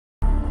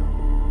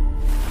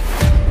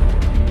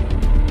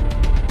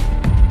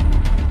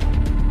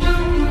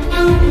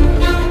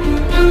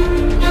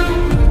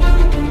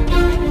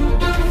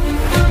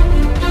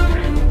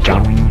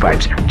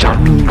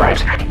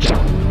Vibes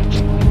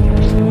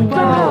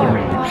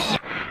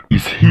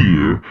is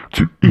here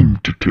to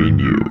entertain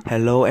you.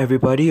 Hello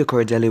everybody, you're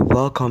cordially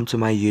welcome to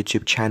my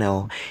YouTube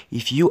channel.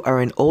 If you are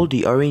an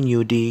oldie or a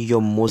newbie, you're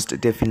most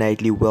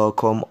definitely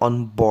welcome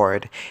on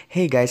board.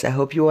 Hey guys, I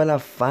hope you all are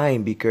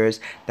fine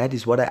because that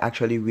is what I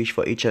actually wish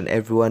for each and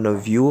every one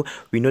of you.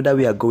 We know that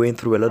we are going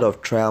through a lot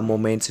of trial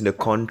moments in the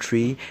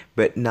country,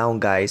 but now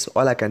guys,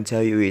 all I can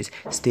tell you is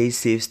stay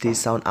safe, stay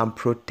sound, and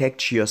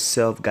protect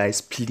yourself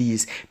guys.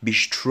 Please be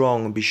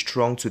strong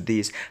to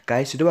this.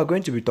 Guys, today we're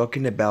going to be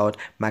talking about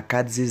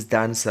Makhadzi's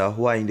dancer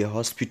who are in the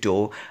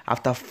hospital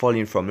after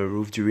falling from a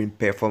roof during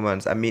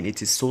performance. I mean,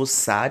 it is so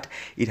sad.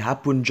 It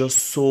happened just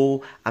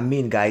so,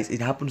 guys, it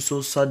happened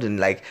so sudden.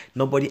 Like,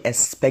 nobody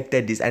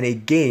expected this. And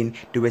again,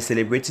 they were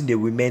celebrating the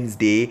Women's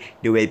Day.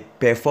 They were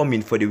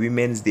performing for the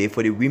Women's Day,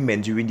 for the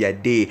women during their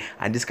day.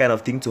 And this kind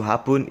of thing to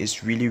happen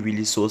is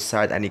really so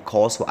sad, and it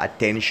calls for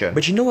attention.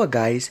 But you know what,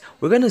 guys?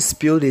 We're gonna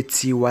spill the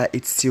tea while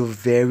it's still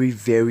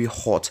very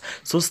hot.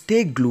 So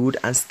stay glued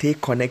and stay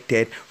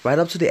connected right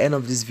up to the end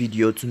of this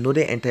video to know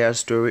the entire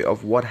story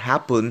of what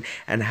happened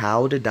and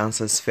how the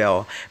dancers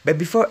fell. But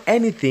before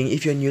anything,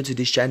 if you're new to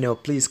this channel,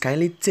 please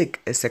kindly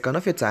take a second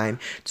of your time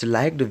to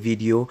like the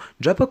video,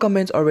 drop a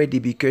comment already,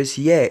 because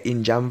here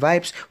in Jam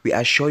Vibes we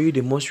assure you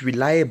the most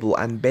reliable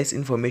and best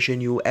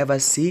information you will ever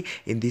see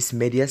in this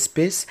media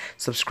space.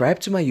 Subscribe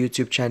to my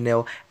YouTube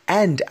channel,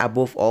 and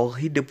above all,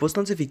 hit the post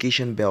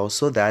notification bell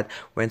so that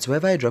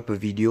whenever I drop a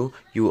video,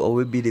 you will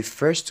always be the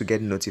first to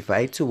get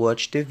notified to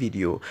watch the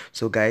video.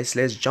 So guys,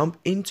 let's jump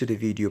into the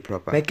video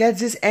proper.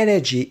 Makhadzi's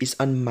energy is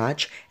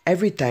unmatched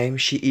every time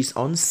she is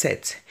on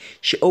set.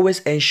 She always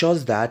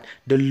ensures that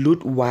the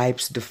loot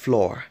wipes the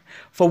floor.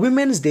 For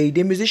Women's Day,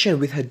 the musician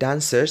with her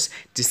dancers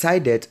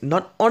decided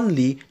not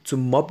only to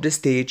mop the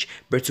stage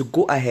but to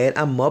go ahead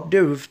and mop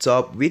the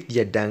rooftop with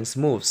their dance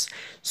moves.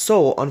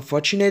 So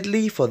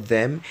unfortunately for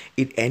them,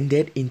 it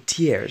ended in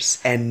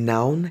tears. And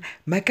now,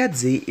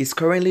 Makhadzi is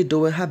currently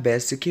doing her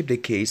best to keep the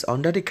case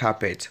under the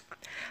carpet.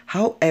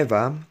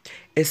 However,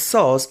 a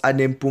source at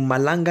the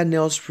Mpumalanga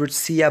Nails Fruit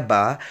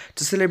Bar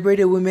to celebrate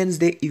the Women's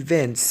Day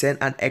event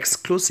sent an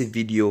exclusive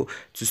video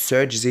to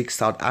Surge Zik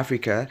South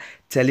Africa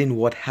telling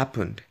what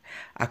happened.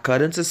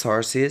 According to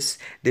sources,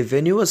 the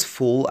venue was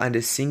full and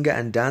the singer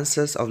and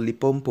dancers of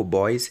Limpopo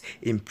Boys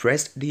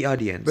impressed the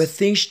audience. But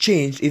things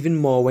changed even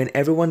more when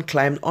everyone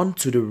climbed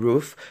onto the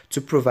roof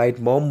to provide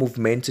more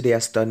movement to the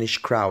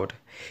astonished crowd.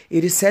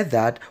 It is said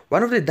that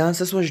one of the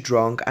dancers was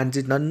drunk and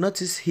did not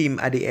notice him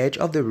at the edge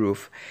of the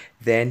roof.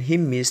 Then he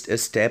missed a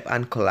step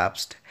and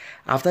collapsed.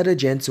 After the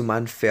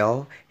gentleman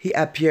fell, he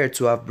appeared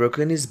to have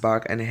broken his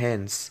back and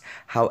hands.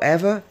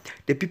 However,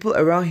 the people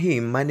around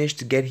him managed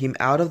to get him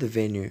out of the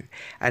venue,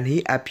 and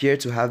he appeared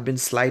to have been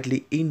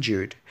slightly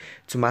injured.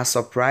 To my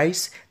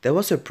surprise, there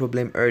was a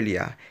problem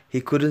earlier.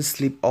 He couldn't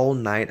sleep all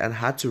night and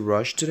had to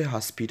rush to the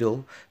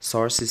hospital,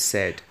 sources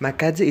said.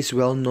 Makhadzi is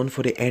well known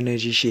for the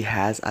energy she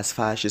has as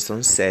far as she's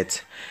on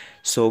set.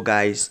 So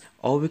guys,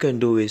 all we can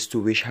do is to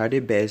wish her the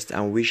best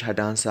and wish her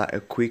dancer a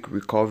quick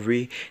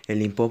recovery. The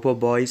Limpopo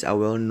Boys are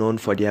well known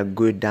for their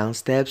good dance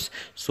steps,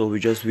 so we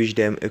just wish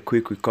them a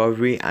quick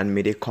recovery and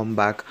may they come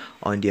back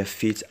on their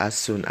feet as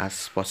soon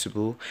as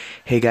possible.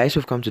 Hey guys,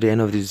 we've come to the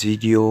end of this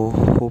video.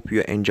 Hope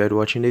you enjoyed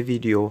watching the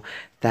video.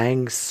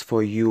 Thanks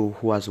for you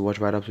who has watched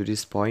right up to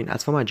this point.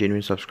 As for my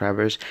genuine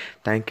subscribers,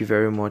 thank you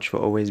very much for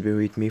always being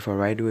with me, for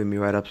riding with me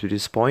right up to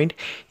this point.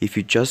 If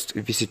you just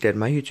visited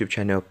my YouTube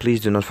channel,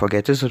 please do not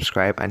forget to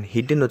subscribe and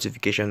hit the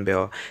notification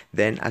bell.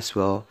 Then as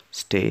well,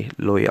 stay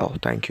loyal.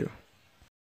 Thank you.